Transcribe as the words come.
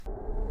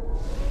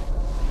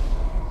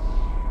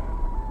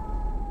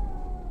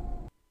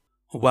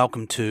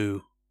Welcome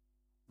to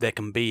There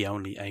Can Be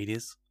Only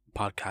 80s,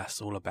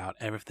 podcast all about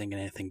everything and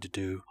anything to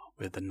do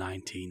with the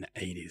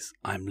 1980s.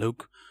 I'm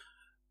Luke.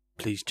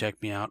 Please check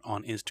me out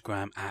on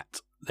Instagram at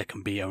There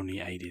Can Be Only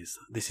 80s.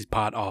 This is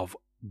part of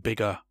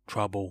Bigger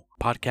Trouble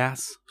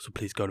Podcasts, so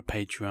please go to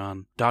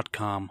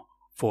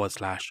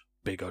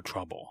patreon.com/Bigger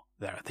Trouble.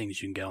 There are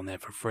things you can get on there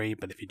for free,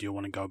 but if you do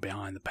want to go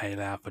behind the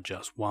paywall for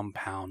just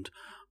 £1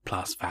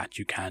 plus VAT,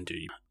 you can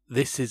do.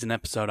 This is an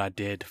episode I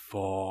did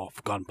for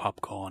Forgotten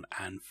Popcorn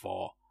and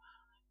for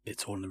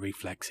It's All in the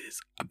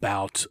Reflexes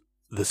about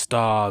the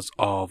stars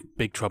of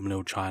Big Trouble in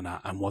Little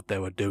China and what they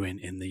were doing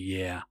in the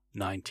year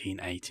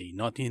 1980.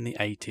 Not in the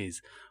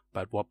 80s,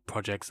 but what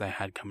projects they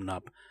had coming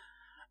up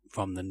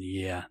from the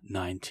year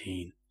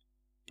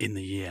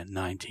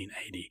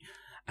 1980.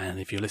 And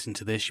if you listen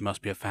to this, you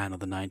must be a fan of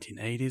the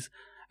 1980s,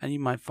 and you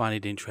might find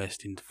it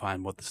interesting to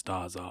find what the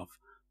stars of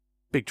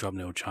Big Trouble in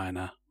Little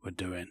China were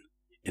doing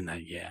in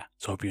that year.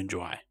 So hope you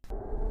enjoy.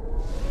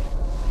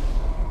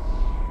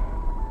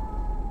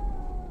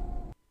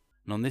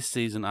 And on this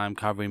season I'm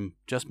covering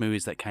just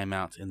movies that came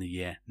out in the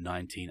year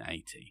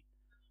 1980.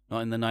 Not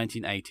in the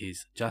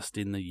 1980s, just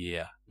in the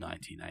year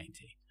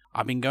 1980.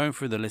 I've been going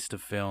through the list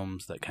of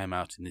films that came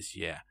out in this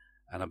year,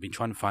 and I've been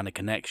trying to find a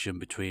connection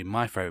between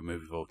my favourite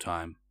movie of all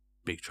time,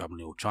 Big Trouble in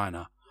Little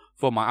China,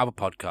 for my other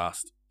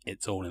podcast,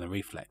 It's All in the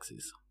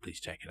Reflexes. Please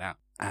check it out.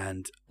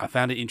 And I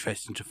found it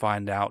interesting to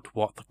find out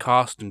what the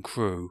cast and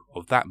crew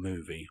of that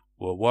movie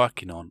were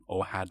working on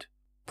or had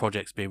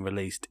projects being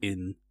released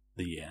in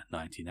the year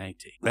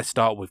 1980. Let's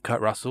start with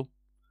Kurt Russell.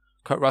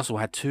 Kurt Russell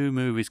had two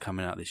movies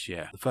coming out this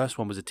year. The first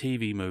one was a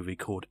TV movie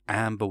called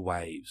Amber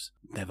Waves.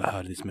 Never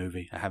heard of this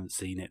movie. I haven't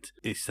seen it.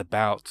 It's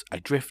about a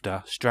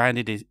drifter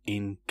stranded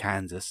in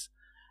Kansas,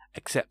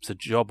 accepts a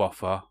job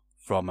offer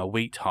from a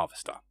wheat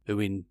harvester, who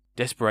in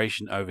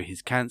desperation over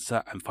his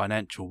cancer and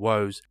financial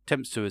woes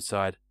attempts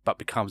suicide but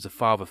becomes a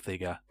father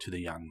figure to the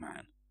young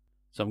man.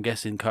 So I'm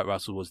guessing Kurt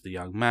Russell was the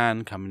young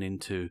man coming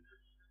into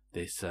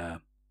this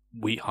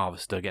wheat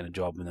harvester, getting a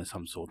job, and there's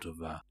some sort of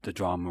the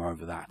drama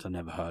over that. I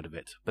never heard of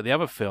it. But the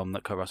other film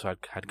that Kurt Russell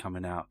had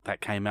coming out,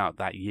 that came out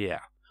that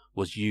year,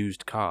 was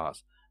Used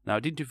Cars. Now,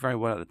 it didn't do very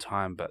well at the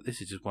time, but this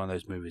is just one of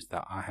those movies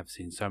that I have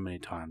seen so many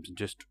times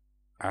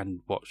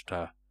and watched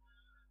a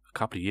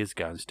couple of years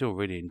ago and still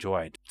really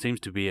enjoyed. It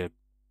seems to be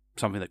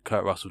something that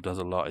Kurt Russell does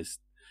a lot, is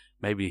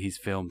maybe his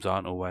films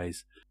aren't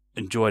always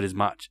enjoyed as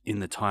much in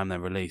the time they're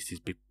released. He's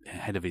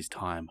ahead of his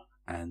time,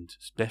 and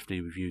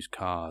definitely with Used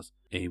Cars.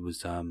 He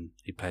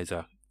plays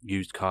a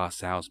used car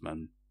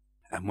salesman,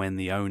 and when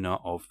the owner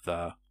of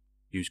the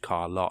used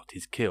car lot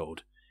is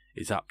killed,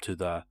 it's up to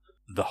the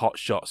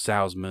hotshot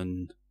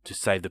salesman to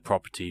save the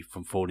property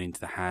from falling into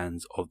the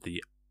hands of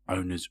the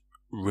owner's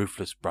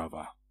ruthless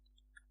brother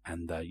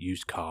and the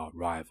used car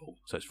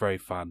rival. So it's very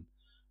fun.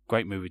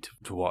 Great movie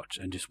to watch,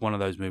 and just one of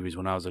those movies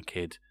when I was a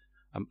kid,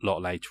 a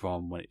lot later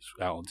on when it's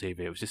out on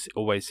TV, it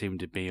always seemed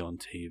to be on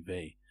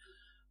TV.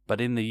 But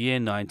in the year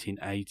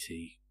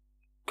 1980,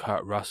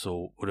 Kurt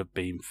Russell would have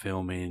been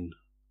filming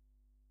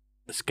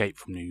Escape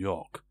from New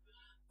York.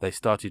 They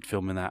started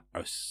filming that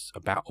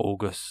about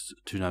August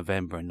to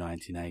November in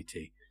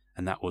 1980,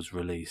 and that was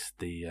released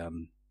the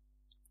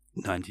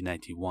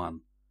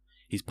 1981.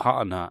 His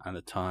partner at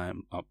the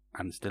time,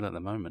 and still at the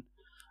moment,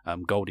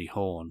 Goldie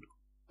Hawn,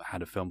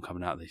 had a film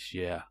coming out this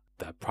year,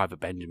 The Private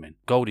Benjamin.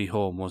 Goldie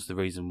Hawn was the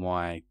reason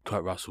why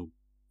Kurt Russell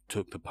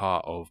took the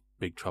part of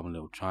Big Trouble in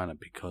Little China,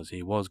 because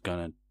he was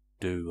going to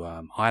do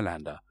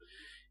Highlander.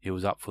 He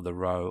was up for the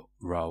role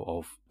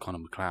of Connor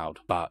McLeod,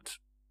 but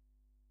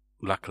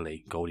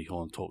luckily Goldie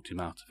Hawn talked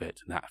him out of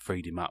it, and that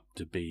freed him up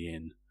to be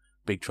in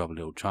Big Trouble in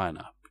Little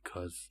China,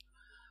 because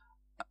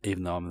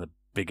even though I'm the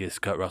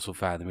biggest Kurt Russell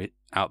fan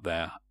out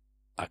there,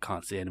 I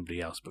can't see anybody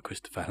else but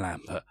Christopher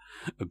Lambert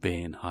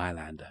being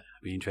Highlander.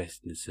 It'd be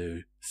interesting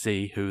to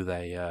see who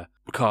they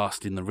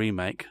cast in the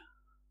remake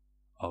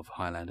of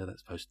Highlander.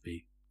 That's supposed to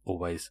be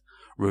always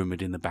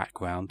rumoured in the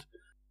background.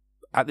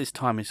 At this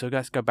time, so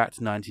let's go back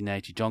to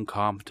 1980. John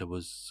Carpenter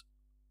was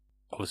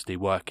obviously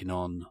working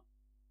on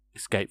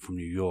Escape from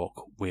New York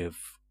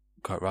with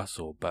Kurt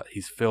Russell, but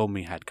his film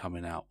he had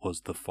coming out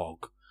was The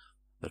Fog,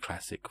 the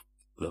classic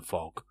The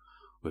Fog,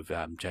 with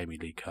Jamie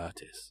Lee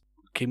Curtis.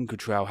 Kim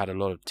Cattrall had a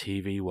lot of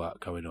TV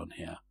work going on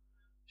here.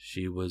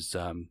 She was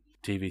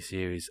TV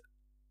series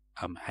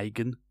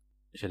Hagen.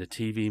 She had a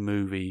TV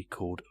movie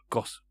called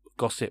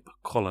Gossip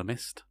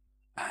Columnist,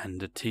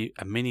 and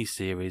a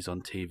mini-series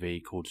on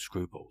TV called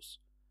Scruples.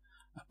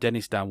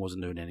 Dennis Dunn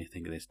wasn't doing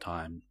anything at this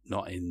time,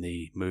 not in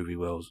the movie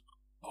world,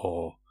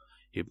 or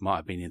it might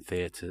have been in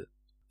theatre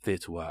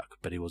work,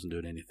 but he wasn't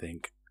doing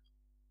anything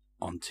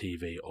on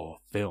TV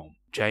or film.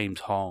 James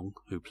Hong,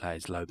 who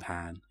plays Lo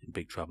Pan in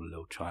Big Trouble in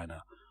Little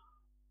China,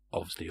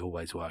 obviously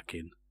always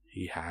working.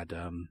 He had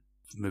a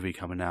movie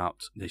coming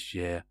out this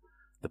year,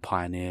 The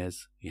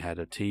Pioneers. He had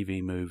a TV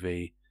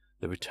movie,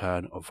 The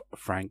Return of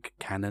Frank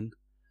Cannon,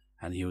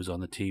 and he was on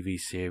the TV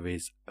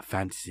series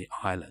Fantasy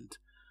Island.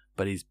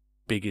 But his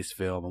biggest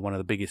film, and one of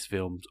the biggest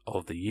films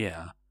of the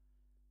year,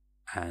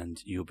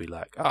 and you'll be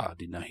like, oh, I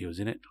didn't know he was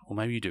in it. Or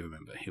maybe you do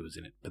remember he was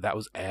in it. But that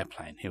was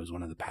Airplane. He was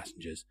one of the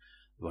passengers,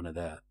 one of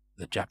the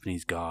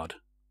Japanese guard,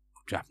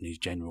 Japanese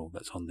general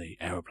that's on the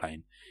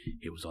aeroplane.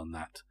 He was on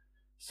that.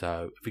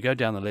 So if we go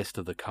down the list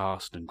of the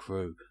cast and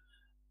crew,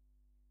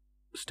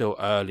 still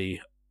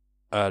early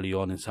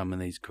on in some of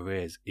these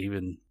careers,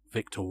 even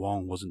Victor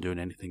Wong wasn't doing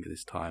anything at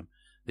this time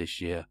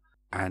this year.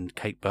 And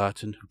Kate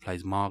Burton, who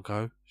plays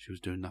Margot, she was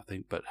doing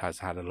nothing but has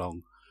had a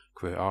long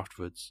career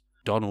afterwards.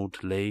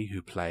 Donald Lee,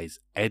 who plays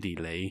Eddie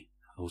Lee,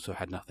 also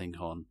had nothing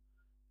on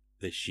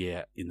this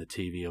year in the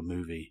TV or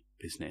movie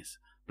business.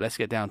 But let's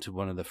get down to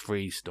one of the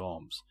three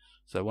storms.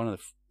 So one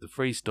of the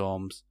three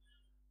storms,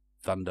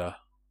 Thunder,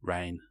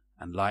 Rain,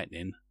 and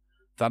Lightning.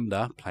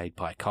 Thunder, played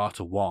by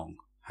Carter Wong,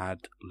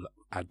 had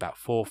about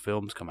 4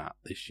 films come out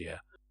this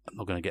year. I'm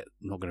not going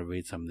to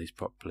read some of these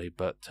properly,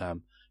 but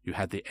you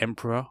had The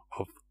Emperor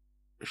of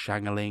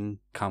Shangaling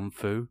Kung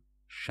Fu,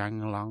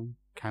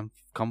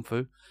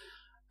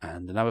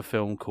 and another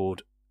film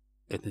called,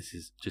 this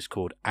is just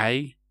called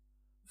A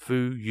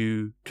Fu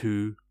Yu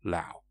Tu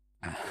Lao.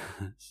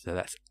 So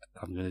that's,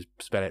 I'm going to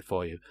spell it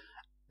for you.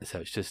 So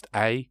it's just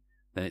A,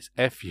 then it's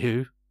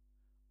FUYUTULAO.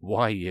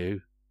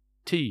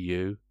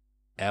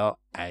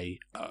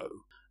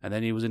 And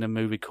then he was in a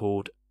movie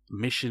called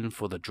Mission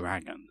for the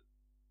Dragon.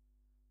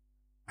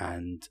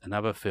 And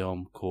another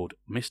film called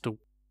Mr.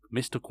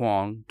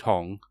 Kwong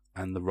Tong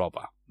and the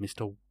Robber.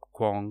 Mr.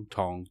 Kwong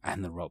Tong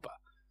and the Robber.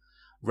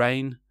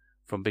 Rain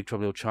from Big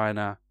Trouble in Little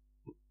China,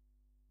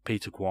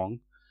 Peter Kwong,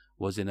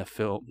 was in a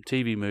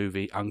TV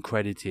movie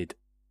uncredited,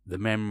 The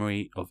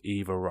Memory of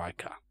Eva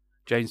Riker.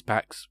 James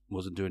Pax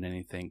wasn't doing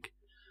anything.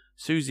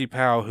 Susie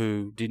Powell,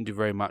 who didn't do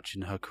very much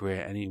in her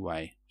career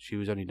anyway, she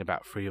was only in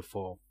about 3 or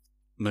 4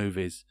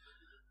 movies,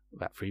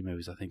 about 3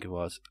 movies I think it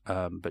was,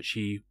 but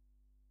she,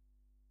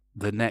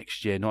 the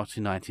next year, not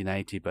in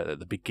 1980, but at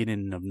the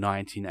beginning of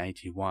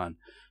 1981,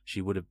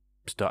 she would have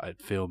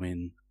started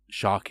filming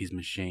Sharky's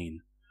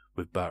Machine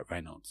with Burt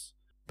Reynolds.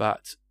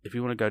 But if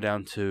you want to go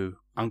down to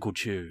Uncle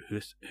Chu,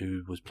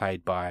 who was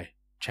played by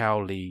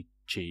Chow Lee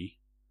Chi,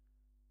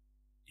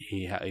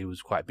 he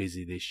was quite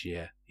busy this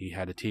year. He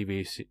had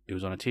he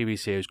was on a TV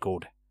series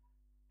called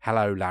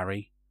Hello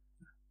Larry,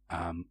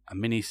 a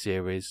mini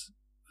series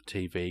for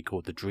TV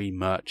called The Dream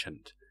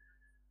Merchant.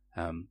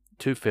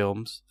 2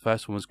 films.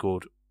 First one was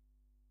called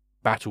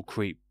Battle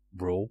Creek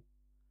Brawl,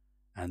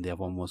 and the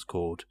other one was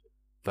called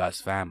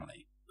First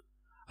Family.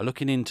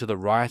 Looking into the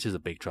writers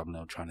of Big Trouble in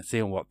Little China,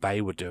 seeing what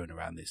they were doing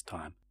around this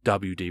time.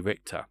 W.D.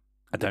 Richter.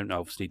 I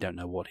obviously don't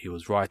know what he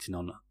was writing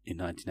on in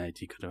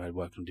 1980 because I had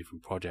worked on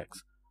different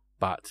projects.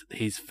 But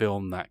his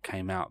film that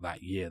came out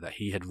that year that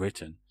he had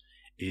written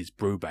is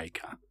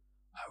Brubaker,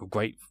 a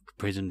great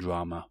prison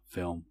drama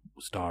film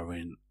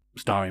starring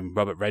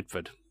Robert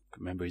Redford. I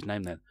can't remember his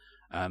name then.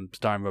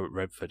 Starring Robert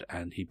Redford,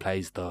 and he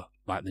plays the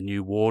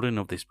new warden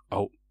of this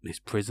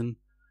prison,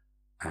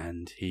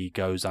 and he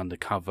goes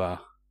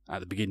undercover at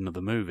the beginning of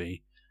the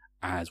movie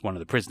as one of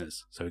the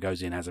prisoners. So he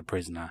goes in as a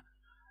prisoner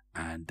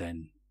and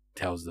then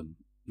tells them,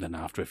 then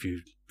after a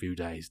few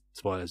days,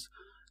 spoilers,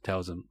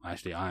 tells them,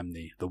 actually, I'm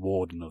the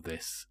warden of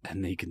this,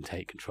 and he can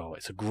take control.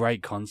 It's a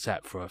great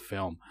concept for a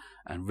film,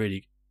 and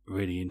really,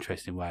 really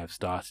interesting way of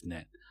starting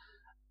it.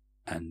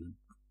 And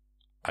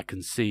I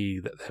can see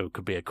that there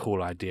could be a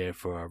cool idea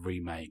for a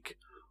remake,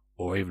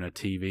 or even a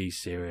TV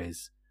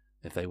series,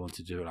 if they want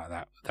to do it like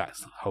that.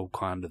 That's the whole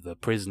kind of the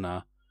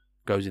prisoner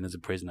goes in as a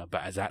prisoner,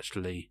 but as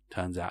actually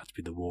turns out to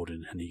be the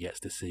warden, and he gets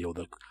to see all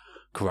the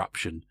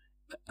corruption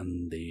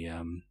and the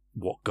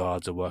what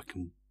guards are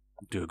working,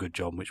 do a good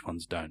job, and which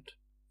ones don't.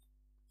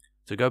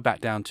 So go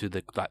back down to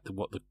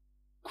what the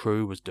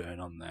crew was doing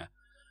on there.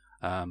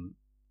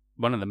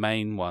 One of the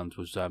main ones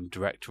was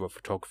director of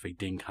photography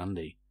Dean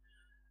Cundy,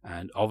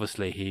 and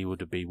obviously he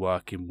would be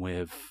working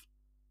with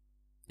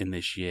in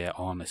this year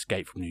on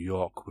Escape from New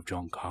York with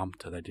John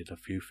Carpenter. They did a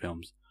few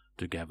films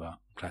together,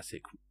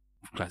 classic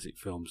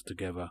films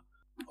together.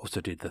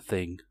 Also did The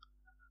Thing,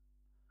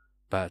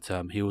 but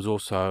he was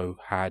also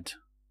and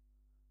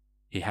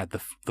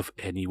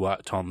he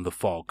worked on The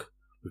Fog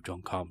with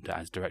John Carpenter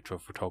as director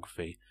of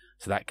photography.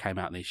 So that came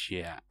out this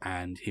year,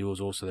 and he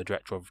was also the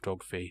director of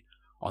photography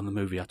on the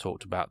movie I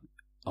talked about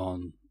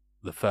on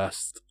the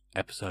first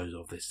episode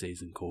of this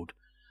season called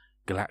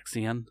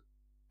Galaxia,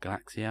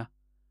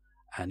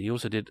 and he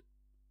also did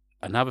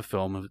another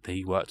film that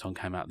he worked on,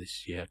 came out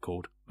this year,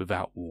 called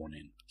Without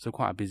Warning. So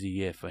quite a busy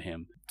year for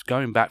him.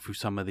 Going back through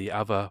some of the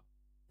other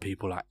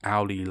people like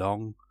Ao Li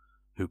Long,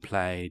 who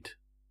played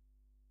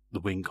the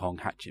Wing Kong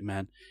Hatchet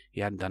Man,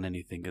 he hadn't done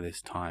anything at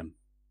this time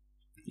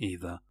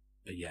either.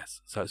 But yes,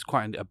 so it's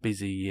quite a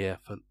busy year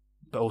but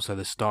also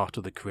the start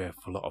of the career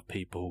for a lot of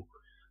people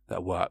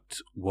that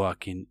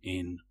working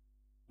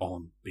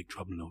on Big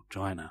Trouble in Little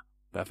China.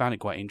 But I found it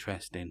quite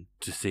interesting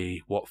to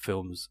see what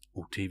films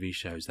or TV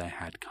shows they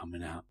had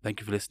coming out. Thank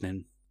you for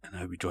listening, and I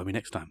hope you join me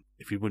next time.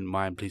 If you wouldn't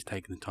mind, please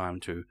taking the time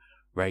to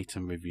rate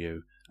and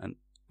review and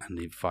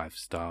leave 5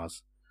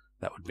 stars.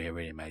 That would be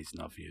really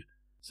amazing of you.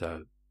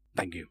 So,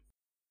 thank you.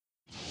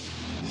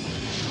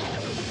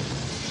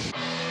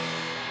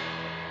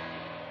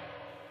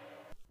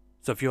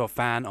 So if you're a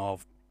fan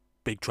of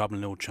Big Trouble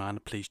in Little China,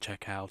 please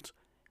check out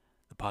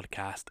the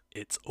podcast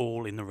It's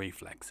All in the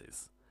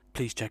Reflexes.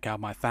 Please check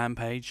out my fan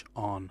page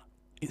on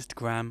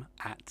Instagram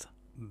at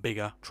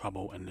Bigger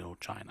Trouble in Little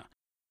China.